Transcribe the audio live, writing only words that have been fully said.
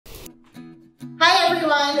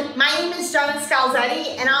everyone, my name is Jenna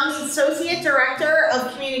Scalzitti and I'm the Associate Director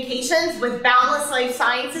of Communications with Boundless Life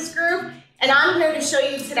Sciences Group, and I'm here to show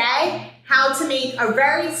you today how to make a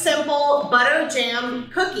very simple butter jam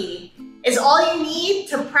cookie. All you need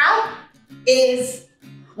to prep is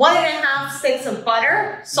 1.5 sticks of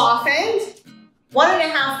butter, softened,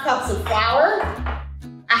 1.5 cups of flour,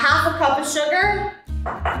 1/2 cup of sugar,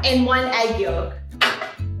 and 1 egg yolk.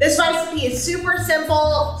 This recipe is super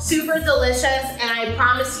simple, super delicious, and I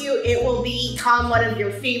promise you it will become one of your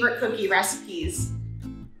favorite cookie recipes.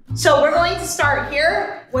 So we're going to start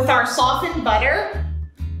here with our softened butter.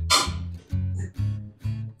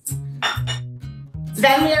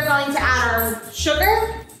 Then we are going to add our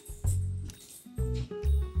sugar.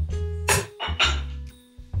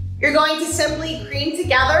 You're going to simply cream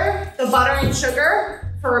together the butter and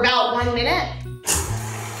sugar for about 1 minute.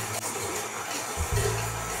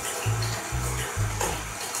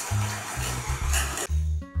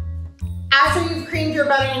 After you've creamed your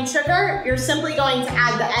butter and sugar, you're simply going to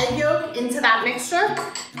add the egg yolk into that mixture,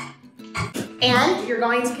 and you're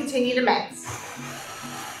going to continue to mix.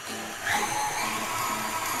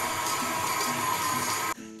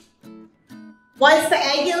 Once the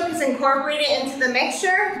egg yolk is incorporated into the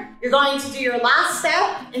mixture, you're going to do your last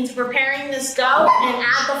step into preparing this dough and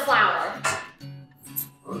add the flour.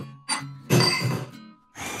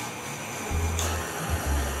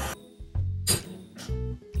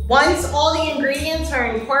 Once all the ingredients are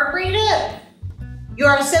incorporated, you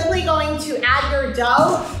are simply going to add your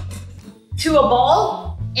dough to a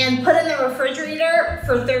bowl and put in the refrigerator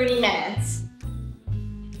for 30 minutes.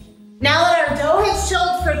 Now that our dough has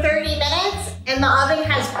chilled for 30 minutes and the oven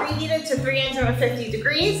has preheated to 350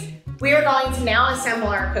 degrees, we are going to now assemble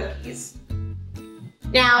our cookies.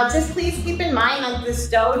 Now, just please keep in mind that this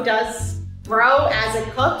dough does grow as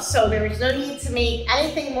it cooks, so there is no need to make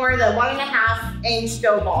anything more than 1.5-inch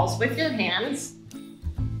dough balls with your hands.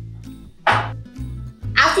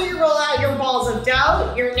 After you roll out your balls of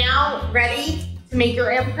dough, you're now ready to make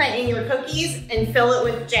your imprint in your cookies and fill it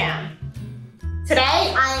with jam.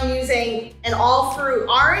 Today, I am using an all-fruit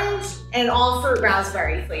orange and an all-fruit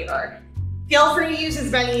raspberry flavor. Feel free to use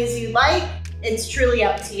as many as you like. It's truly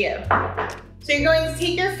up to you. So you're going to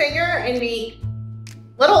take your finger and make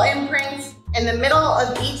little imprints in the middle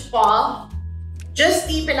of each ball, just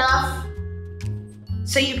deep enough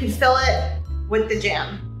so you can fill it with the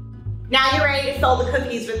jam. Now you're ready to fill the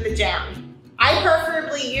cookies with the jam. I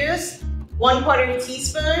preferably use 1/4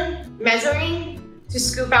 teaspoon measuring to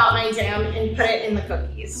scoop out my jam and put it in the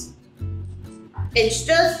cookies. It's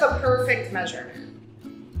just the perfect measurement.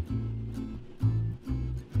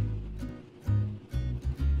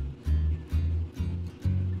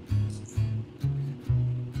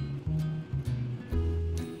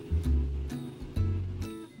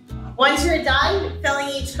 Once you're done filling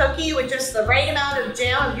each cookie with just the right amount of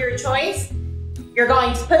jam of your choice, you're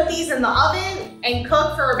going to put these in the oven and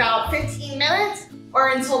cook for about 15 minutes or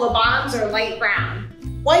until the bottoms are light brown.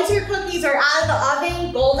 Once your cookies are out of the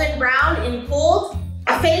oven, golden brown and cooled,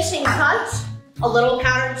 a finishing touch, a little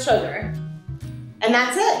powdered sugar. And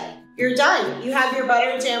that's it, you're done. You have your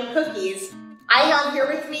butter jam cookies. I have here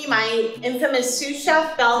with me my infamous sous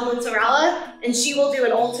chef, Belle Mozzarella, and she will do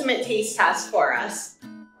an ultimate taste test for us.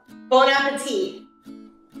 Bon appetit.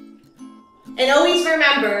 And always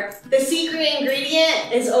remember, the secret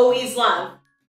ingredient is always love.